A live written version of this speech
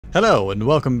Hello and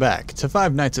welcome back to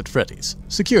Five Nights at Freddy's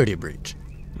Security Breach.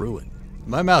 Ruin.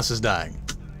 My mouse is dying.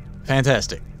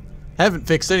 Fantastic. Haven't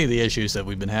fixed any of the issues that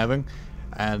we've been having,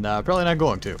 and probably not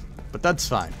going to, but that's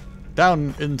fine.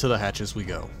 Down into the hatches we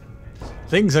go.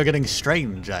 Things are getting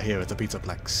strange out here at the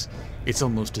pizzaplex. It's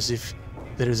almost as if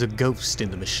there is a ghost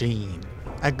in the machine.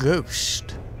 A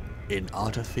ghost in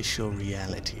artificial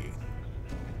reality.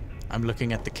 I'm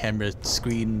looking at the camera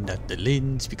screen, not the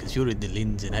lens, because you're in the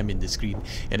lens and I'm in the screen.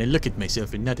 And I look at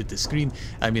myself and not at the screen.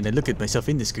 I mean, I look at myself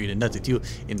in the screen and not at you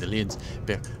in the lens.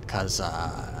 Because,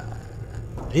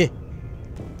 yeah.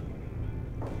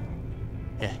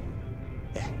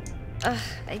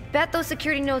 I bet those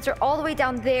security nodes are all the way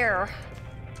down there.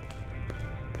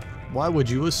 Why would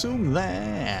you assume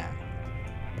that?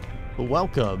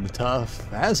 Welcome to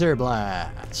Phaser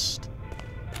Blast.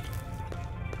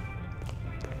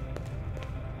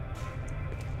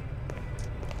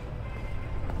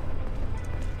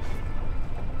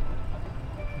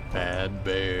 Bad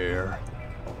bear.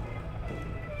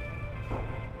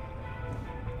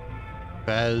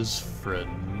 Baz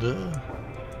friend.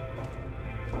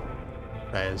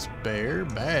 Baz bear,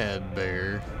 bad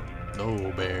bear,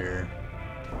 no bear.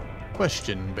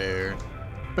 Question bear.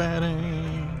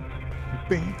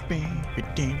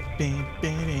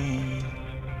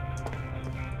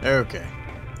 Okay.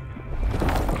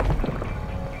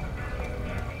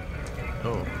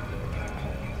 Oh.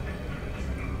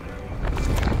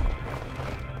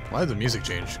 Why did the music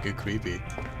change? Get creepy.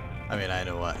 I mean, I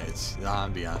know what it's the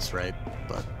ambiance, right?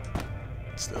 But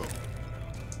still.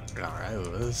 Alright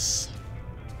with this.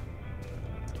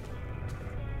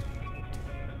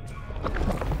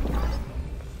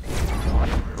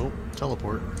 Oh,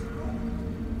 teleport.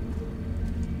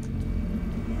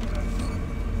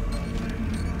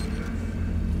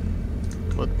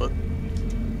 What? What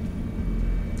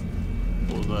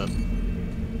was that?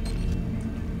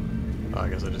 Oh, I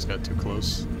guess I just got too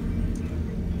close.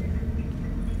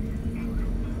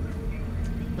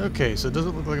 Okay, so it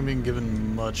doesn't look like I'm being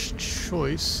given much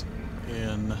choice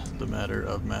in the matter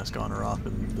of mask on or off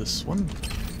in this one.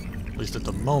 At least at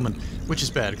the moment, which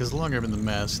is bad, because the longer I'm in the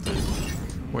mask, the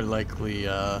more likely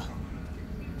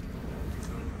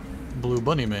Blue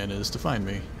Bunny Man is to find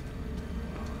me.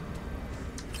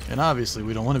 And obviously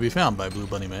we don't want to be found by Blue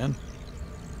Bunny Man.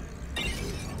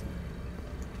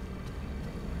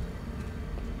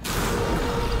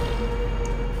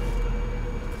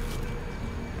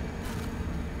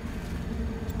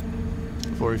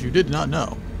 For if you did not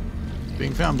know,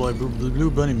 being found by Blue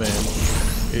Bunny Man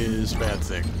is a bad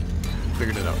thing.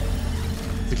 Figured it out.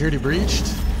 Security breached,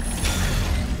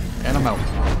 and I'm out.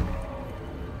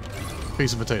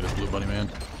 Piece of potatoes, Blue Bunny Man.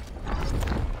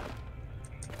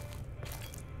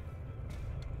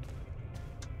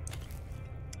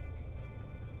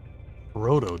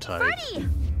 Prototype. Freddy!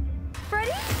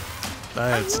 Freddy?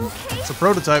 That's Are you okay? It's a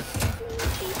prototype. Be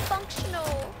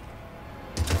functional.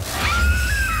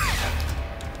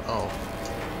 Oh.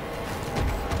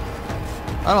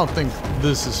 I don't think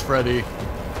this is Freddy.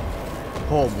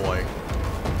 Oh boy.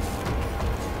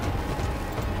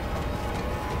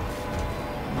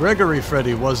 Gregory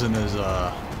Freddy wasn't as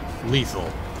lethal.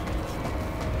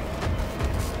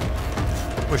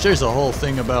 Which there's a whole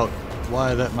thing about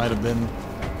why that might have been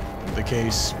the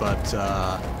case, but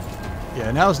yeah,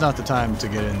 now's not the time to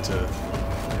get into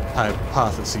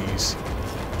hypotheses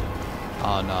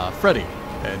on Freddy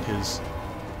and his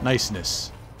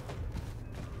niceness.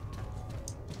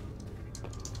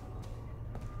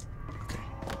 Okay.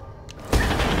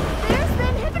 There's the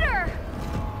inhibitor!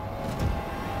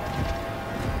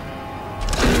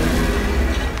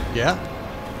 Yeah?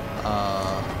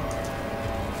 Oh.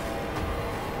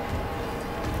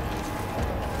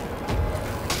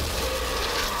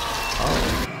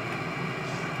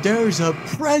 There's a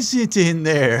present in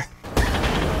there!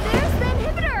 There's the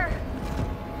inhibitor!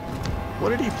 What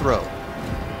did he throw?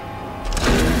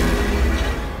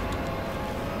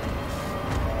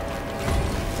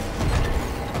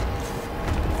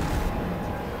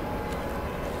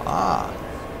 Ah.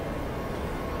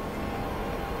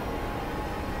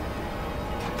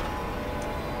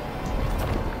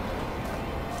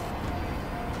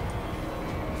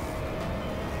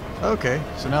 Okay,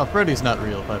 so now Freddy's not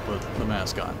real if I put the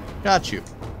mask on. Got you.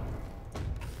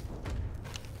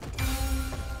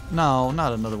 No,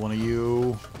 not another one of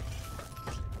you.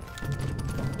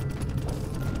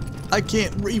 I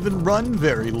can't even run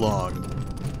very long.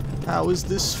 How is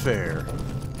this fair?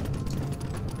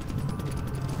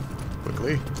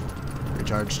 Quickly.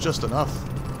 Recharge just enough.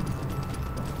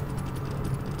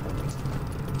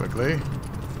 Quickly.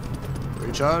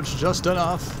 Recharge just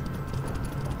enough.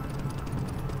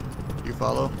 You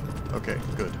follow? Okay,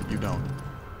 good. You don't.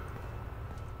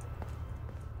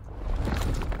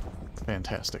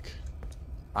 Fantastic.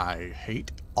 I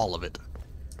hate all of it.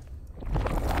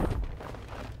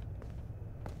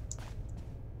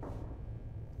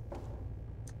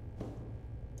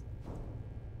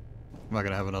 Am I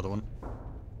gonna have another one?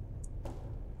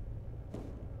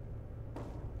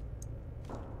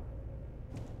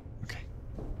 Okay.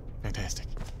 Fantastic.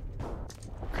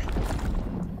 Great.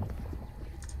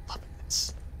 Love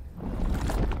it.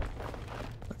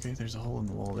 Okay, there's a hole in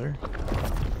the wall there.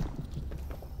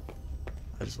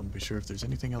 I just want to be sure if there's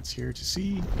anything else here to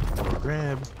see or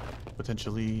grab,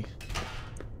 potentially.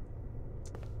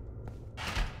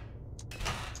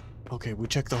 Okay, we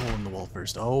check the hole in the wall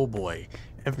first. Oh boy,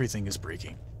 everything is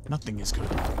breaking. Nothing is good.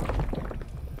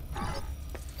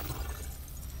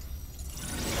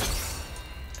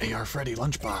 AR Freddy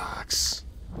lunchbox.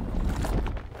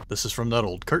 This is from that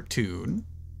old cartoon.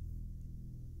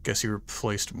 Guess he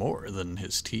replaced more than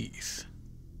his teeth.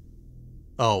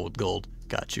 Oh, with gold.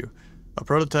 Got you. A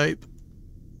prototype.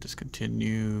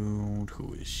 Discontinued.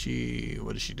 Who is she?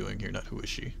 What is she doing here? Not who is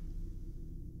she.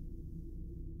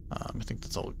 I think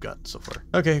that's all we've got so far.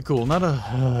 Okay, cool. Not a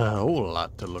whole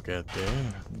lot to look at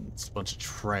there. It's a bunch of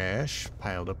trash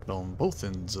piled up on both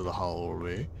ends of the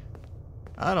hallway.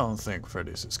 I don't think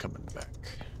Freddy's is coming back.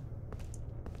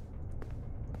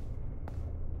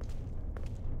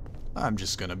 I'm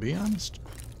just gonna be honest.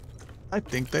 I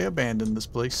think they abandoned this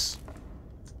place.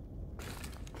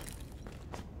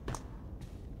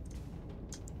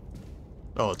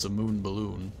 Oh, it's a moon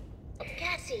balloon.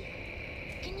 Cassie,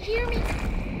 can you hear me?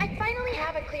 I finally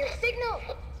have a clear signal.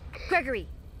 Gregory,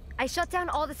 I shut down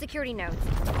all the security nodes.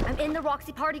 I'm in the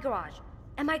Roxy party garage.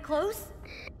 Am I close?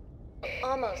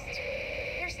 Almost.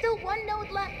 There's still one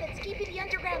node left that's keeping the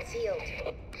underground sealed.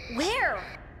 Where?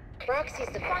 Roxy's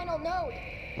the final node.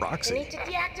 Roxy? I need to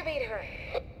deactivate her.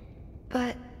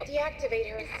 But... Deactivate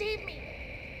her and save me.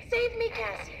 Save me,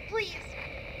 Cassie, please.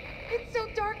 It's so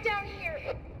dark down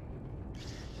here.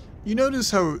 You notice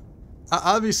how,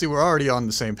 obviously we're already on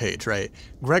the same page, right?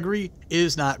 Gregory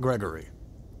is not Gregory.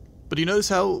 But you notice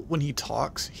how when he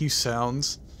talks, he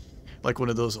sounds like one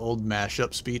of those old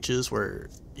mashup speeches where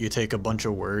you take a bunch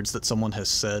of words that someone has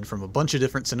said from a bunch of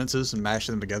different sentences and mash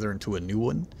them together into a new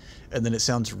one, and then it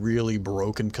sounds really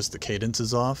broken because the cadence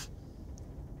is off.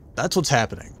 That's what's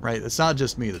happening, right? It's not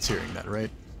just me that's hearing that, right?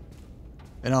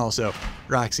 And also,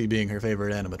 Roxy being her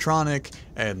favorite animatronic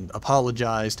and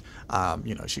apologized.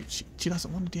 You know, she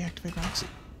doesn't want to deactivate Roxy.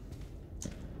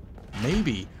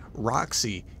 Maybe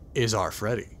Roxy is our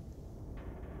Freddy.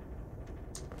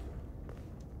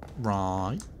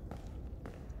 Right.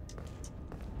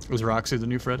 Was Roxy the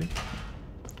new Freddy?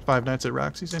 Five Nights at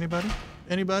Roxy's? Anybody?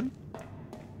 Anybody?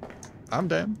 I'm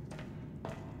down.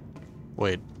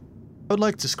 Wait. I would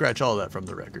like to scratch all that from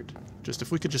the record. Just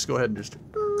if we could just go ahead and just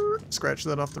scratch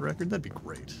that off the record, that'd be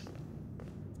great.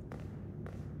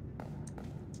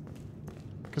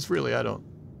 Because really, I thought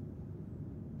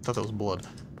that was blood.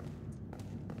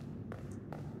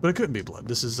 But it couldn't be blood.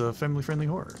 This is a family-friendly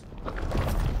horror.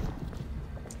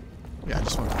 Yeah, I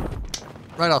just want to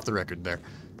right off the record there.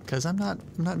 Because I'm not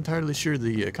entirely sure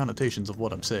the connotations of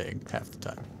what I'm saying half the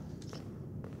time.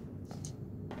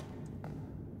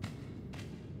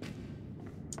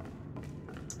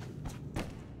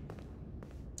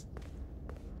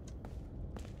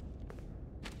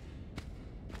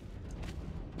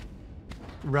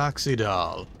 Roxy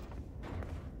doll.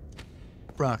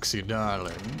 Roxy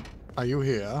darling, are you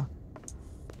here?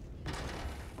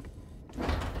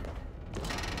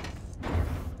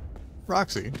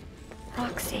 Roxy?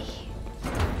 Roxy.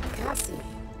 Cassie.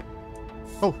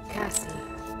 Oh, Cassie.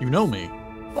 you know me.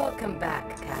 Welcome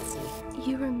back, Cassie.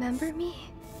 You remember me?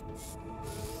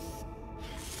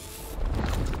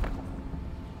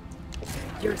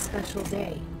 Your special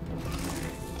day.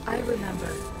 I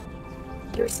remember.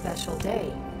 Your special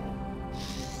day.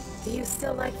 Do you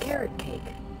still like carrot cake?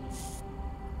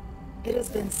 It has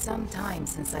been some time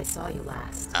since I saw you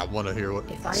last. I want to hear what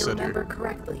If you I said remember here.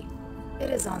 correctly, it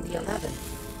is on the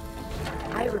 11th.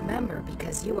 I remember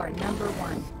because you are number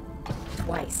 1.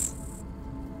 Twice.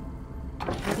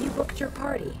 Have you booked your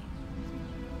party?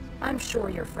 I'm sure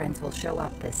your friends will show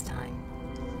up this time.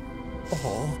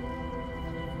 Oh.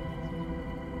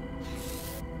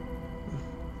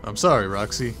 I'm sorry,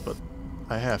 Roxy, but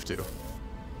I have to.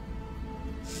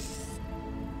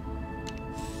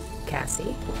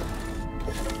 Cassie?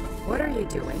 What are you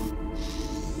doing?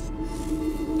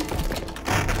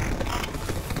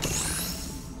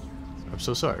 I'm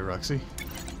so sorry, Roxy.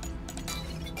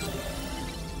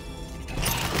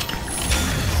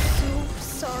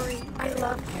 So sorry. I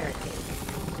love carrot cake.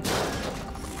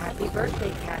 Happy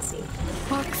birthday, Cassie.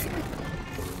 Roxy,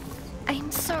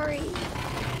 I'm sorry.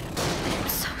 I'm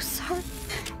so sorry.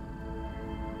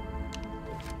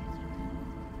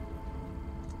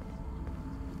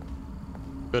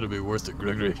 Better be worth it,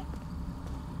 Gregory.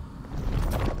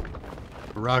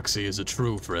 Roxy is a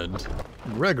true friend.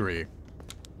 Gregory.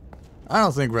 I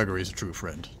don't think Gregory's a true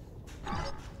friend.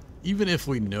 Even if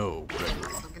we know Gregory.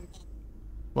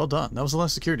 Well done. That was the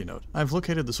last security node. I've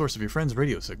located the source of your friend's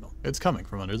radio signal. It's coming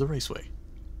from under the raceway.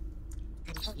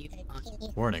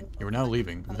 Warning. You are now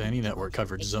leaving Vanny network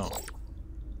coverage zone.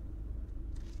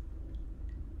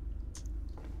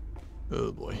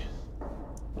 Oh boy.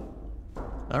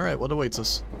 Alright, what awaits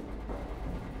us?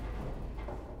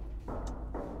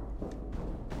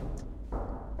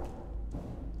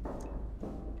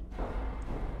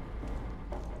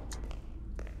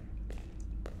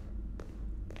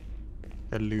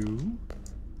 Hello?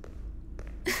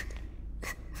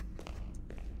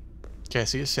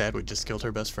 Cassie is sad, we just killed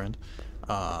her best friend.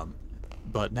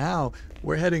 But now,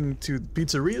 we're heading to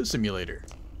Pizzeria Simulator.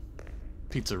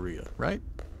 Pizzeria, right?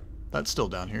 That's still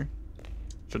down here.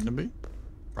 Shouldn't it be?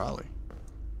 Probably.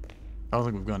 I don't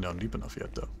think we've gone down deep enough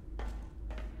yet, though.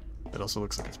 It also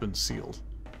looks like it's been sealed.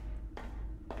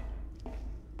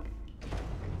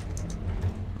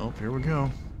 Oh, here we go.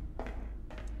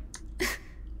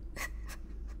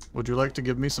 Would you like to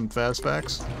give me some fast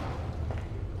facts?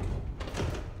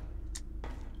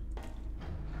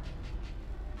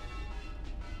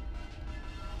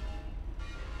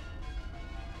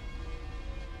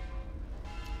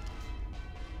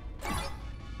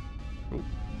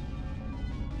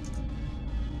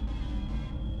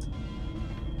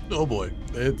 Oh boy,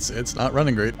 it's not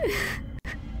running great.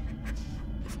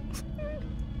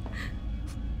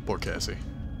 Poor Cassie.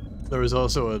 There was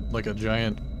also a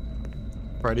giant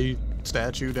Freddy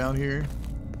statue down here,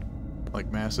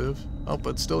 like massive. Oh,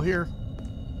 but it's still here.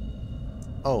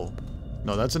 Oh,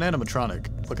 no, that's an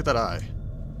animatronic. Look at that eye.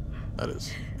 That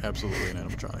is absolutely an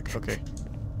animatronic. Okay.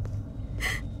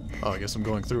 Oh, I guess I'm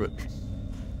going through it.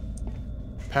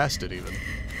 Past it even.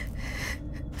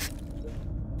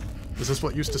 Is this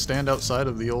what used to stand outside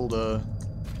of the old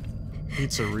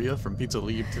pizzeria from Pizza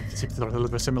Leave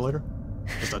Simulator?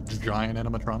 Just a giant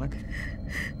animatronic?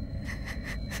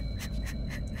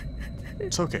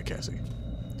 It's okay, Cassie.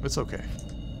 It's okay.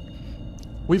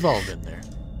 We've all been there.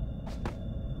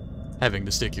 Having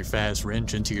to stick your Faz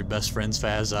wrench into your best friend's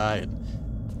Faz eye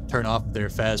and turn off their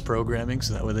Faz programming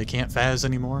so that way they can't Faz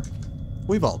anymore.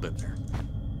 We've all been there.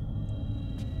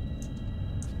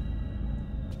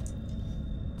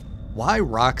 Why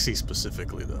Roxy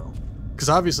specifically, though? Because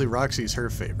obviously Roxy's her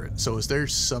favorite. So is there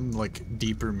some, like,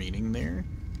 deeper meaning there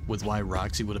with why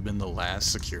Roxy would have been the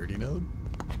last security node?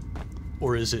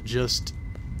 Or is it just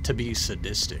to be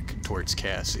sadistic towards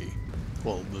Cassie?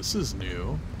 Well, this is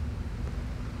new.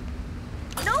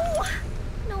 No!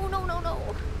 No, no, no, no.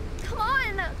 Come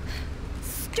on!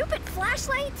 Stupid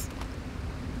flashlights!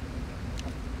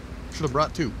 Should have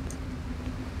brought two.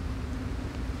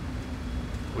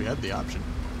 We had the option.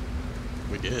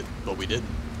 We did, but we didn't.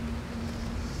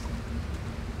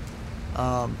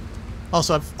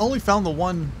 Also, I've only found the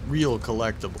one real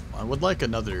collectible. I would like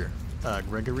another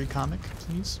Gregory comic,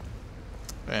 please.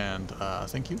 And,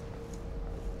 thank you.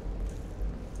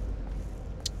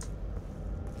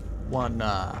 One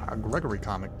Gregory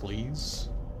comic, please.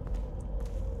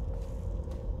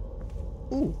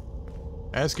 Ooh.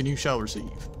 Ask and you shall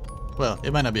receive. Well,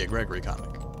 it might not be a Gregory comic.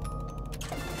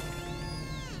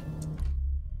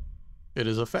 It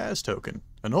is a Faz token,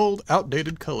 an old,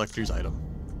 outdated collector's item.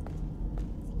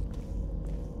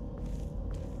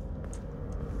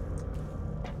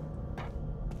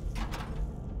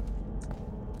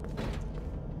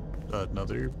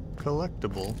 Another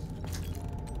collectible.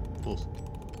 Ooh.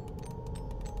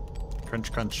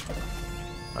 Crunch, crunch.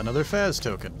 Another Faz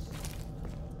token.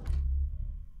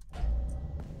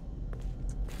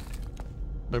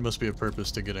 There must be a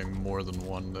purpose to getting more than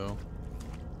one, though.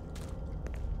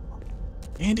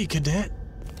 Andy Cadet.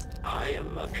 I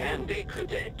am a candy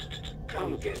cadet.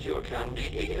 Come get your candy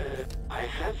here. I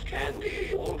have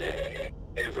candy all day,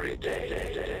 every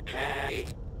day. Candy,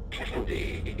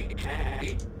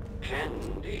 candy,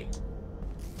 candy.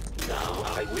 Now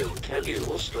I will tell you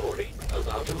a story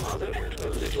about a mother and a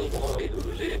little boy who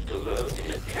lived alone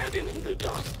in a cabin in the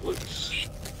dark woods.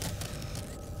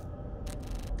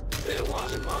 There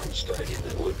was a monster in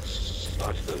the woods,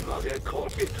 but the mother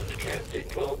caught it and kept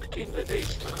it locked in the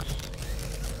basement.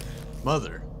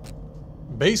 Mother?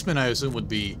 Basement, I assume, would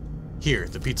be here,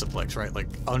 the pizzaplex, right? Like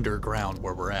underground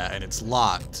where we're at, and it's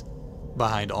locked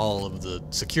behind all of the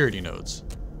security nodes.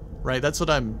 right? That's what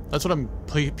I'm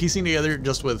piecing together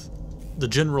just with the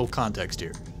general context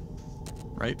here.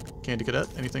 Right? Candy Cadet?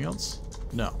 Anything else?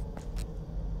 No.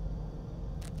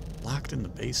 Locked in the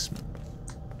basement.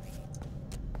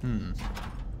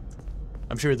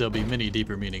 I'm sure there'll be many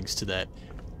deeper meanings to that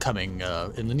coming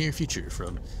in the near future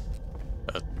from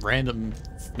a random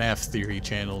FNAF theory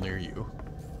channel near you.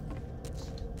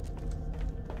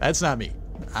 That's not me.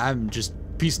 I'm just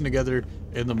piecing together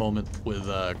in the moment with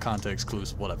context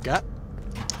clues what I've got.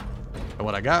 And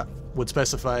what I got would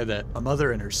specify that a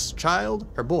mother and her child,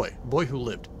 her boy who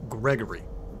lived, Gregory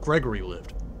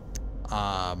lived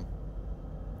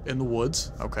in the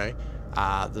woods. Okay.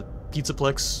 The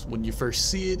pizzaplex, when you first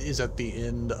see it, is at the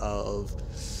end of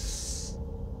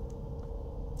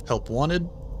Help Wanted.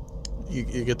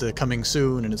 You get the coming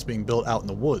soon, and it's being built out in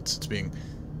the woods.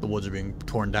 The woods are being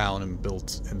torn down and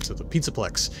built into the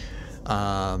pizzaplex.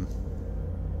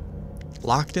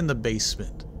 Locked in the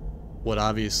basement would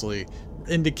obviously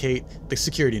indicate the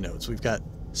security notes. We've got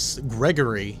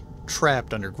Gregory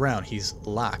trapped underground. He's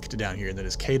locked down here, and then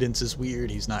his cadence is weird.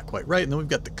 He's not quite right. And then we've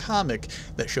got the comic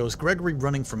that shows Gregory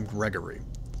running from Gregory.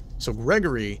 So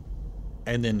Gregory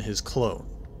and then his clone.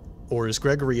 Or is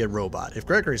Gregory a robot? If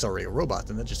Gregory's already a robot,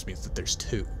 then that just means that there's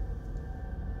two.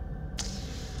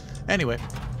 Anyway.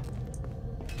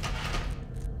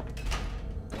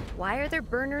 Why are there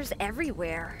burners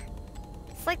everywhere?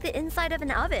 It's like the inside of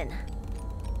an oven.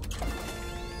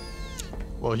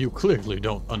 Well, you clearly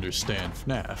don't understand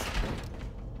FNAF.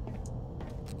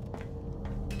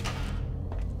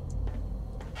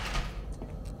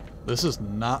 This is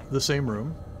not the same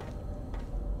room.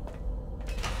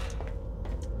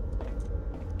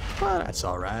 But that's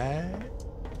alright.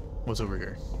 What's over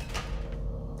here?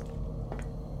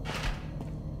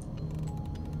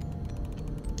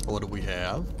 What do we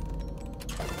have?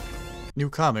 New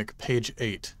comic, page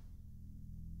 8.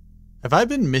 Have I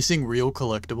been missing real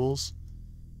collectibles?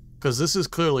 Because this is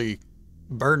clearly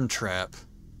Burn Trap,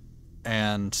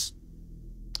 and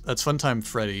that's Funtime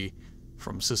Freddy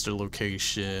from Sister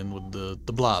Location with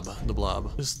the blob. The blob.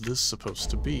 What is this supposed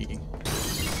to be?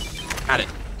 Got it.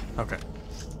 Okay.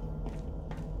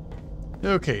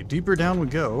 Okay, deeper down we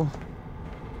go.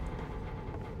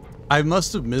 I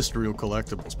must have missed real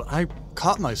collectibles, but I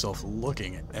caught myself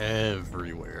looking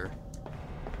everywhere.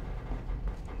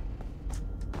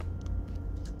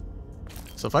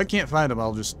 So if I can't find them,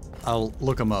 I'll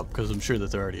look them up, because I'm sure that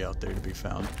they're already out there to be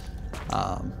found.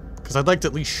 Because I'd like to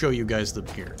at least show you guys them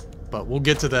here. But we'll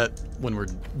get to that when we're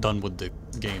done with the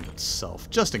game itself,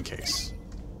 just in case.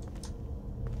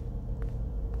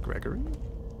 Gregory?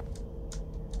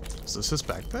 Is this his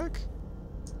backpack?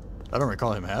 I don't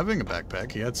recall him having a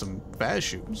backpack. He had some fast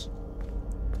shoes.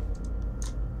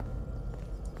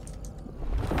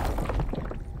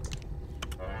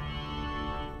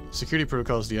 Security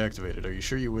protocols deactivated. Are you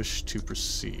sure you wish to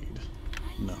proceed?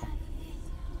 No.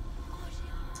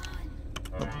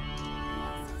 Oh.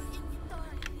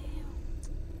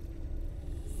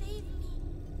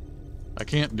 I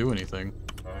can't do anything.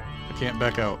 I can't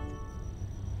back out.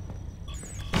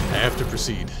 I have to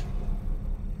proceed.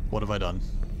 What have I done?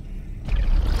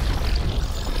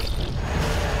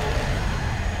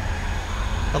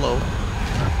 Hello.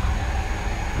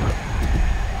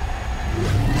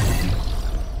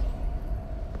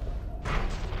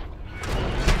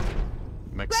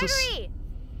 Gregory!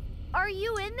 Are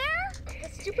you in there? The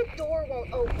stupid door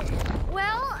won't open.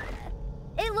 Well,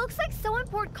 it looks like someone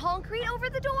poured concrete over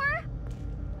the door.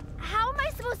 How am I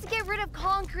supposed to get rid of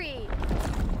concrete?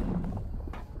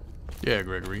 Yeah,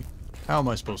 Gregory. How am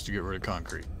I supposed to get rid of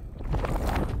concrete?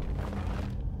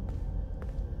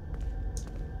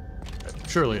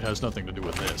 Surely it has nothing to do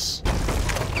with this.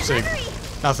 Say,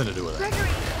 nothing to do with that. Gregory!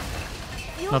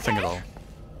 You Nothing okay? at all.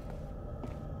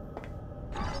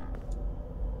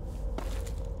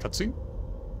 Cutscene?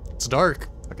 It's dark.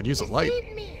 I could use a light. You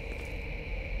saved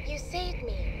me. You saved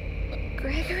me.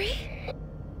 Gregory?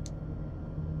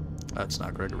 That's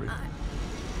not Gregory.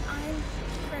 I'm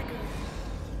Gregory.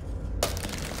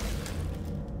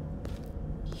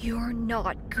 You're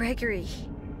not Gregory.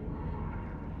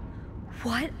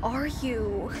 What are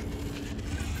you?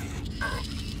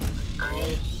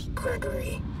 I'm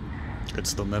Gregory.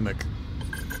 It's the mimic.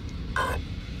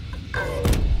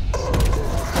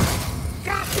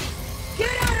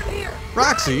 Get out of here!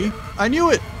 Roxy? I knew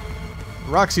it!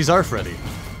 Roxy's our Freddy.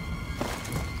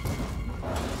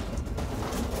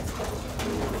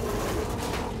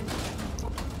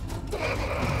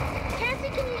 Cassie,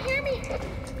 can you hear me?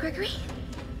 Gregory?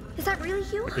 Is that really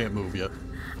you? I can't move yet.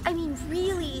 I mean,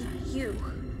 really you.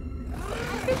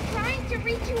 I've been trying to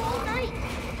reach you all night.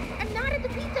 I'm not at the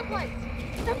pizzaplex.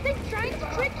 Something's trying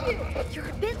to trick you. You're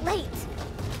a bit late.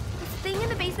 This thing in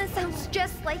the basement sounds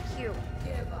just like you.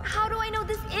 How do I know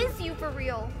this is you for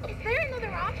real? Is there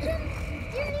another option?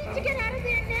 You need to get out of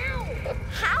there now.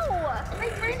 How? My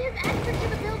friend has access to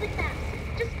the building maps.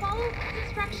 Just follow the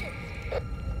instructions.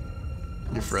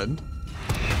 Your friend?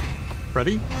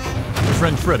 Freddy? Your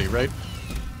friend Freddy, right?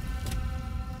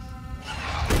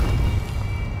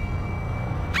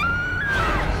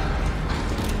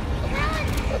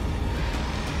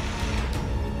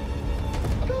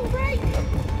 Go right.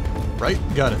 Right?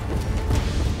 Got it.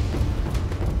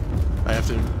 I have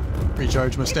to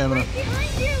recharge my stamina. Right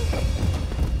behind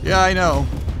you. Yeah, I know.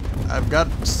 I've got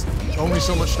only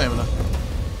so much stamina.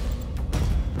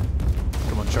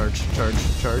 Come on, charge, charge,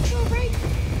 charge. Go right.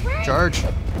 Right. Charge.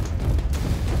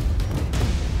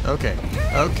 Okay,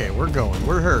 okay, we're going.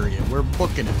 We're hurrying. We're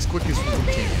booking it as quick as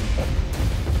we can.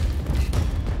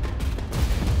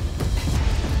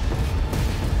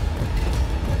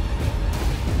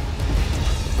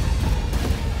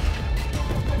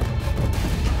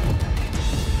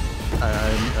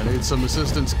 I need some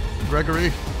assistance,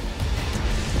 Gregory.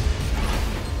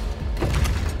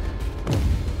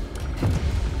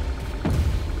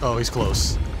 Oh, he's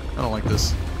close. I don't like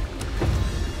this.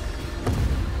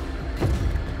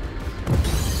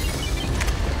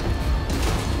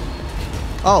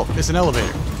 Oh, it's an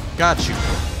elevator. Got you.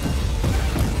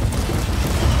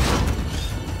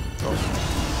 Oh.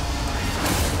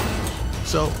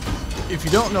 So, if you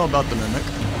don't know about the Mimic,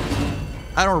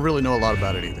 I don't really know a lot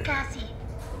about it either. Cassie,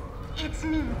 it's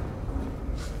me.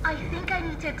 I think I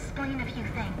need to explain a few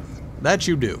things. That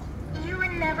you do. You were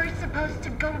never supposed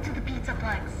to go to the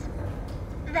pizzaplex.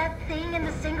 That thing in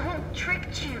the sinkhole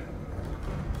tricked you.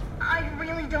 I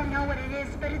really don't know what it is,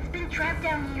 but it's been trapped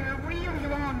down here a really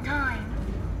long time.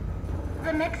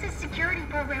 The Mex's security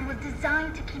program was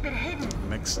designed to keep it hidden.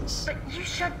 Mixes. But you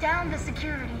shut down the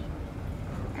security.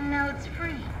 And now it's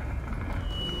free.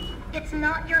 It's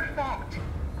not your fault.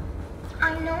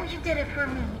 I know you did it for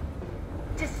me.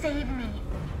 To save me.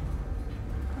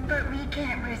 But we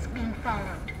can't risk being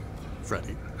followed.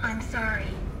 Freddy. I'm sorry.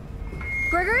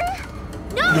 Gregory?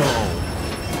 No! No.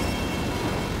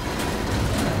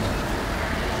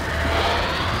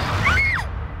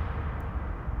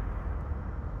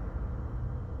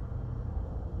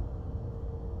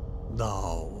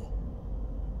 No.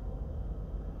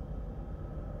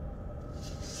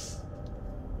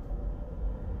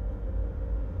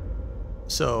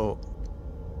 So,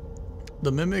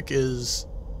 the Mimic is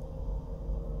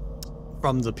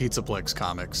from the Pizzaplex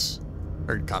comics,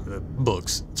 or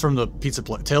books. It's from the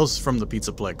Pizzaplex, Tales from the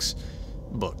Pizzaplex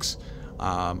books.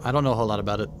 I don't know a whole lot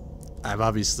about it. I've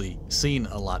obviously seen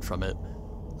a lot from it.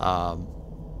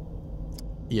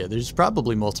 Yeah, there's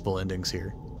probably multiple endings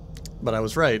here. But I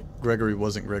was right. Gregory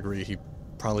wasn't Gregory. He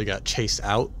probably got chased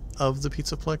out of the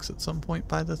Pizzaplex at some point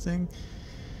by the thing.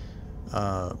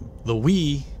 The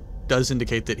Wii does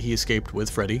indicate that he escaped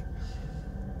with Freddy.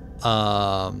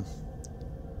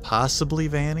 Possibly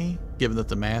Vanny, given that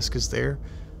the mask is there.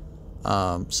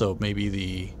 So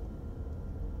maybe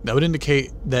that would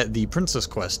indicate that the Princess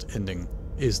Quest ending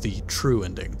is the true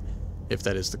ending, if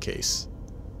that is the case.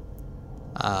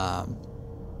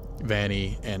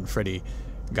 Vanny and Freddy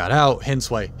got out,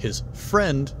 hence why his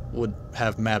friend would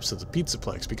have maps of the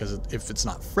Pizzaplex, because if it's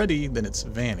not Freddy, then it's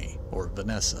Vanny, or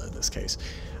Vanessa in this case,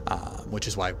 which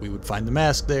is why we would find the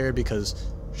mask there,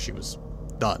 because she was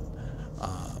done.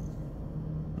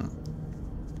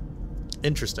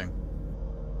 Interesting.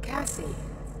 Cassie,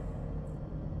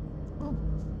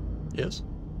 Yes?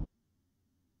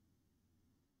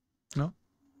 No?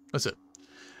 That's it.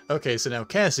 Okay, so now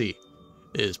Cassie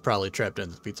is probably trapped in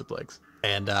the Pizzaplex.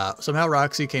 And somehow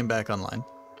Roxy came back online.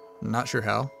 Not sure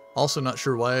how. Also not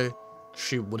sure why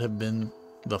she would have been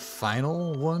the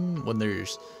final one when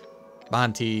there's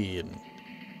Monty and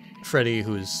Freddy,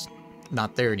 who's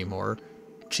not there anymore.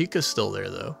 Chica's still there,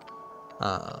 though.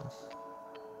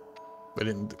 We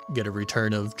didn't get a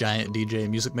return of Giant DJ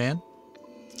Music Man.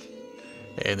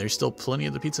 And there's still plenty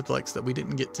of the Pizzaplex that we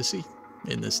didn't get to see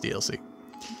in this DLC.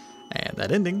 And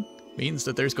that ending means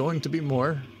that there's going to be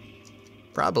more.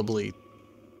 Probably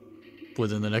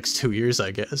within the next 2 years,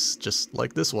 I guess, just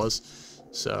like this was.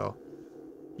 So,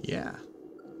 yeah.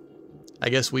 I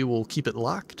guess we will keep it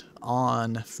locked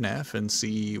on FNAF and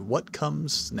see what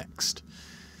comes next.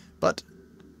 But,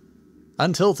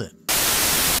 until then.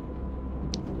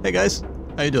 Hey guys,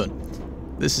 how you doing?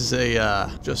 This is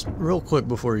a, just real quick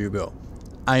before you go.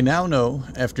 I now know,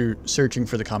 after searching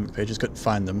for the comic pages, couldn't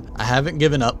find them. I haven't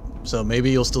given up, so maybe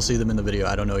you'll still see them in the video,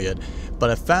 I don't know yet. But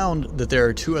I found that there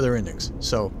are 2 other endings,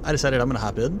 so I decided I'm gonna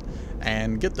hop in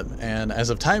and get them. And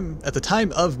as of at the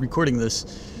time of recording this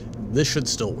should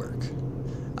still work.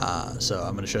 So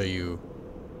I'm gonna show you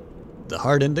the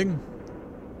hard ending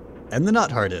and the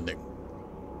not hard ending.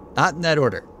 Not in that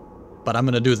order, but I'm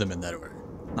gonna do them in that order.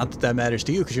 Not that that matters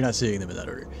to you, because you're not seeing them in that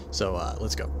order. So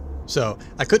let's go. So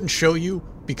I couldn't show you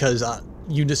because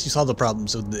you saw the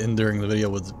problems during the video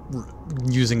with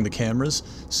using the cameras.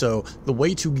 So the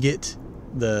way to get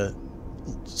the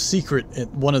secret,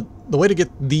 the way to get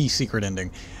the secret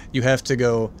ending, you have to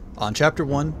go on chapter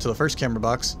 1 to the first camera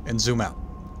box and zoom out.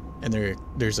 And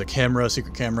there's a camera,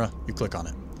 secret camera, you click on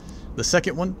it. The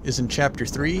second one is in chapter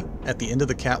 3 at the end of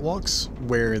the catwalks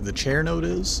where the chair node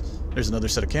is. There's another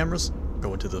set of cameras.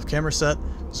 Go into the camera set,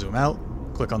 zoom out,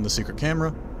 click on the secret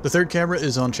camera. The third camera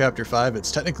is on chapter 5.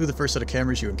 It's technically the first set of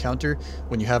cameras you encounter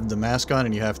when you have the mask on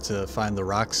and you have to find the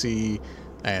Roxy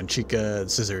and Chica and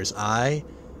Scissors eye.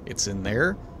 It's in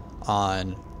there.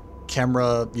 On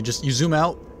camera, you zoom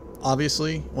out,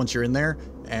 obviously, once you're in there,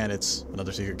 and it's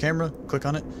another secret camera. Click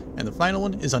on it. And the final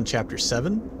one is on chapter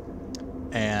 7,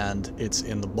 and it's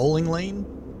in the bowling lane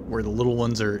where the little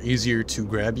ones are easier to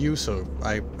grab you, so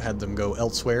I had them go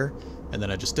elsewhere, and then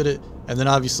I just did it. And then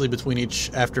obviously between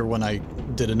after when I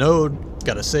did a node,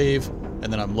 got a save,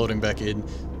 and then I'm loading back in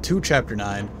to chapter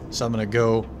 9, so I'm gonna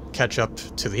go catch up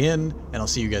to the end, and I'll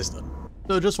see you guys then.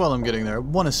 So just while I'm getting there, I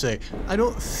want to say, I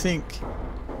don't think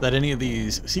that any of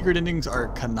these secret endings are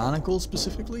canonical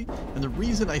specifically, and the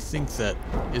reason I think that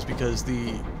is because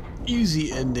the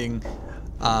easy ending,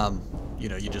 you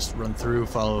know, you just run through,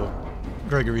 follow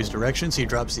Gregory's directions, he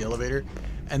drops the elevator,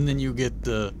 and then you get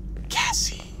the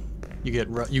Cassie. You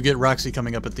get Roxy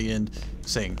coming up at the end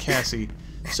saying Cassie.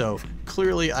 So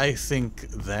clearly I think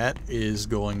that is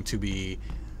going to be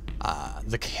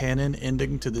the canon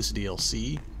ending to this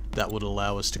DLC that would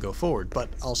allow us to go forward. But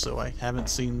also I haven't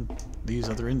seen these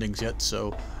other endings yet,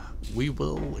 so we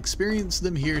will experience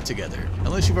them here together.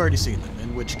 Unless you've already seen them,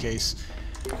 in which case,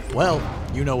 well,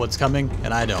 you know what's coming,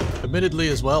 and I don't. Admittedly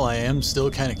as well, I am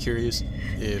still kind of curious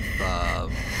if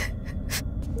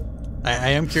I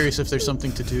am curious if there's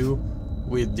something to do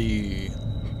with the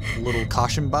little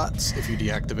caution bots, if you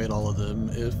deactivate all of them,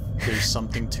 if there's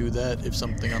something to that, if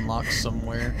something unlocks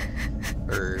somewhere,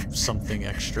 or something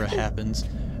extra happens.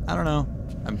 I don't know.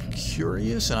 I'm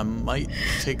curious, and I might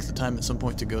take the time at some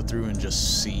point to go through and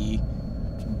just see,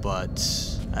 but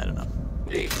I don't know.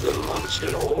 The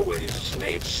monster always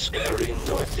made scary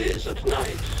noises at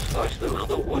night, but the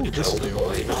mother would tell the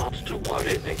boy not to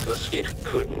worry because it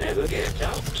could never get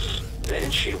out.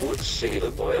 Then she would sing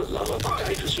the boy a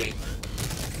lullaby to sleep.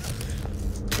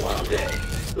 One day,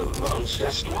 the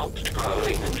monster stopped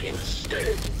calling and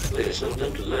instead listened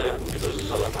and learned the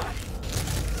lullaby.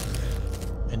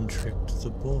 And tricked the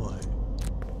boy.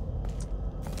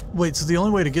 Wait, so the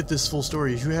only way to get this full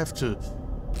story is you have to...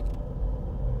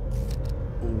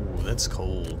 Ooh, that's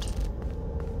cold.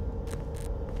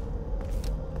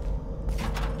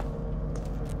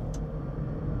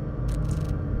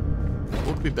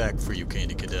 We'll be back for you,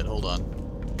 Candy Cadet. Hold on.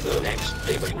 The next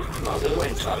day when Mother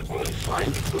went out to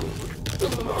find food,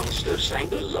 the monster sang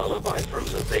the lullaby from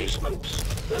the basement.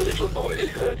 The little boy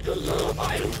heard the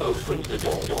lullaby and opened the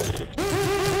door.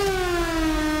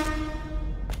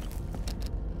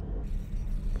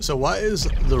 So why is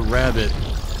the rabbit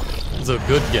the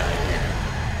good guy here?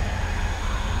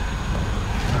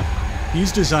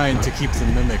 He's designed to keep the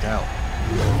mimic out.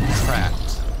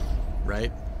 Trapped.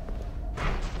 Right?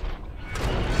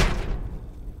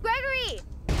 Gregory!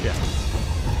 Yeah.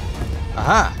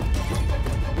 Aha!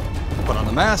 Put on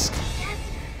the mask.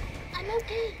 I'm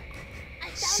okay.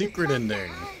 Secret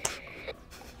ending.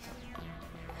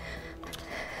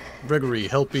 Gregory,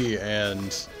 Helpy,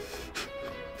 and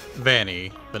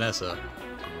Vanessa.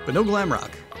 But no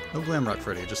Glamrock. No Glamrock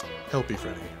Freddy, just Helpy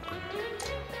Freddy.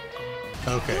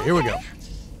 Okay, here we go.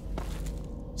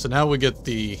 So now we get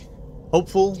the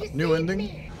hopeful new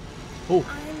ending.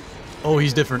 Oh,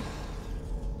 he's different.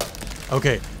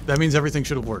 Okay, that means everything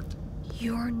should have worked.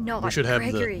 You're not We should have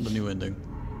Gregory. the new ending.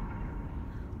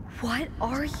 What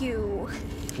are you?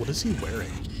 What is he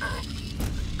wearing?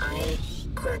 I'm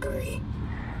Gregory.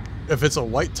 If it's a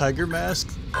white tiger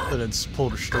mask, then it's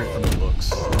pulled straight from the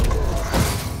books.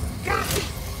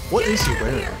 What is he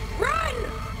wearing?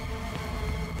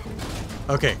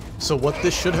 Okay, so what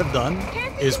this should have done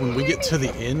is when we get to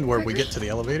the end where we get to the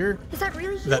elevator, Is that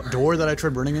really you? that door that I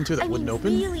tried running into that I wouldn't mean,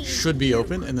 open really? should be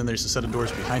open, and then there's a set of doors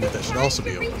behind it that should also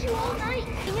be open.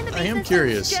 Sing in the I am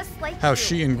curious how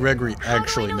she and Gregory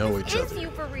actually know each other.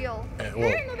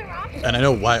 Well, and I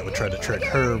know Wyatt would try to trick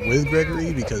her with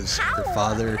Gregory because her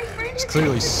father is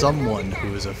clearly someone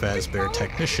who is a Fazbear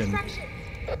technician.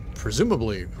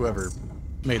 Presumably, whoever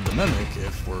made the mimic,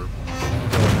 if we're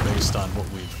going based on what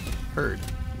we've heard.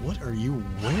 What are you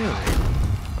wearing?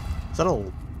 Is that a...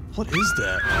 what is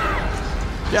that?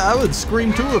 Yeah, I would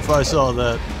scream too if I saw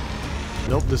that.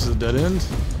 Nope, this is a dead end.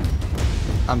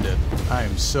 I'm dead. I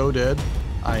am so dead.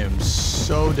 I am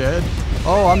so dead.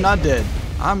 Oh, I'm not dead.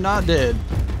 I'm not dead.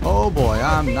 Oh boy,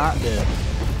 I'm not dead.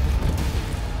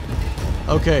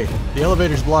 Okay, the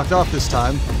elevator's blocked off this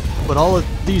time, but all of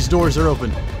these doors are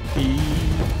open.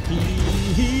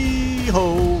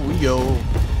 Hee-ho, we go.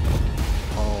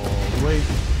 All the way.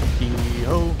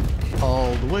 Hee-ho,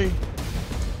 all the way.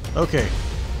 Okay.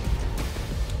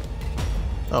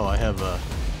 Oh, I have a...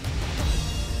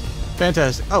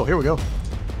 fantastic. Oh, here we go.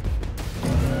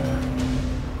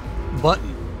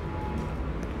 Button.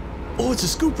 Oh, it's a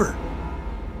scooper.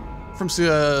 From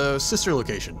sister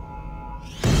location.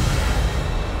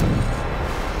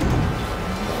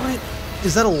 What?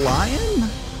 Is that a lion?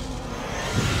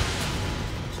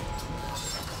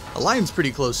 A lion's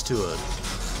pretty close to a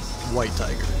white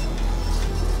tiger.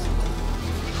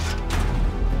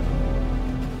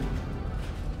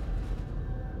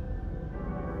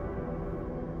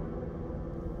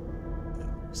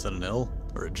 Is that an L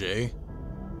or a J?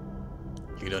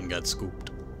 He done got scooped.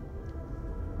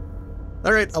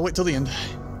 Alright, I'll wait till the end.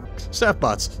 Staff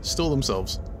bots stole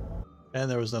themselves. And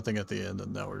there was nothing at the end,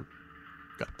 and now we're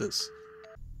got this.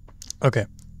 Okay,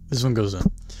 this one goes in.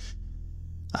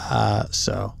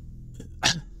 So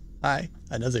hi,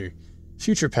 another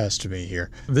future past to me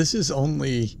here. This is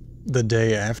only the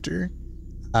day after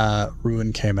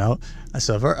Ruin came out.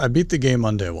 So I beat the game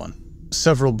on day one.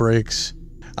 Several breaks.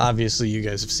 Obviously, you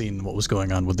guys have seen what was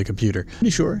going on with the computer. Pretty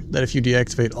sure that if you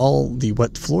deactivate all the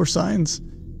wet floor signs,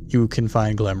 you can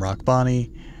find Glamrock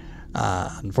Bonnie.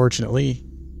 Unfortunately,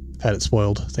 I've had it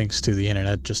spoiled thanks to the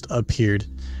internet just appeared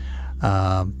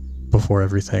before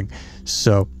everything.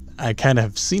 So I kind of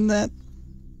have seen that.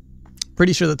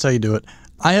 Pretty sure that's how you do it.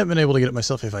 I haven't been able to get it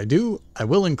myself. If I do, I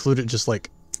will include it just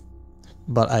like...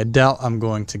 but I doubt I'm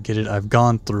going to get it. I've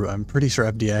gone through. I'm pretty sure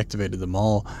I've deactivated them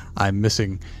all. I'm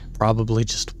missing probably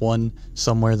just one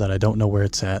somewhere that I don't know where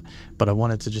it's at. But I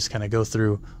wanted to just kind of go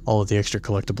through all of the extra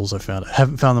collectibles I found. I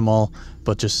haven't found them all,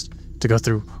 but just to go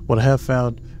through what I have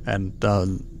found. And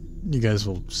you guys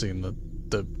will see in the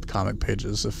comic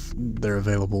pages if they're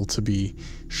available to be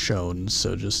shown.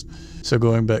 So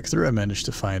going back through, I managed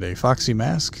to find a Foxy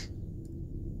mask,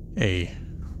 a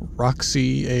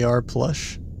Roxy AR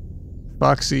plush,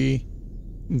 Foxy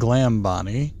Glam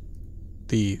Bonnie,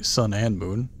 the Sun and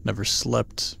Moon. Never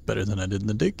slept better than I did in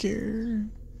the daycare.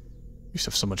 Used to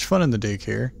have so much fun in the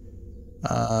daycare.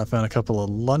 I found a couple of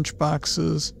lunch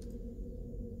boxes.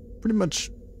 Pretty much,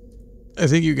 I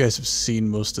think you guys have seen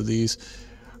most of these.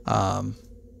 But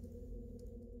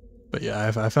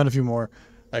yeah, I found a few more.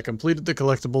 I completed the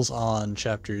collectibles on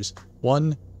chapters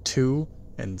 1, 2,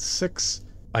 and 6.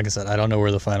 Like I said, I don't know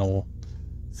where the final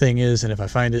thing is, and if I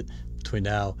find it between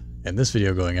now and this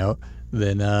video going out,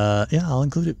 then yeah, I'll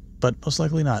include it, but most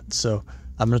likely not. So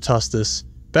I'm going to toss this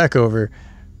back over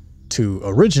to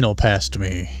original Past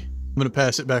Me. I'm going to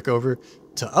pass it back over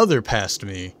to other Past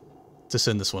Me to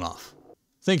send this one off.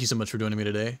 Thank you so much for joining me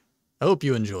today. I hope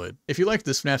you enjoyed. If you like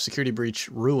this FNAF Security Breach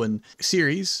Ruin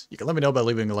series, you can let me know by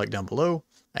leaving a like down below,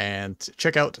 and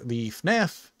check out the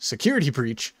FNAF Security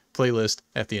Breach playlist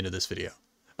at the end of this video.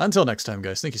 Until next time,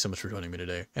 guys, thank you so much for joining me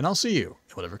today, and I'll see you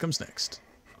in whatever comes next.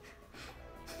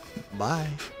 Bye.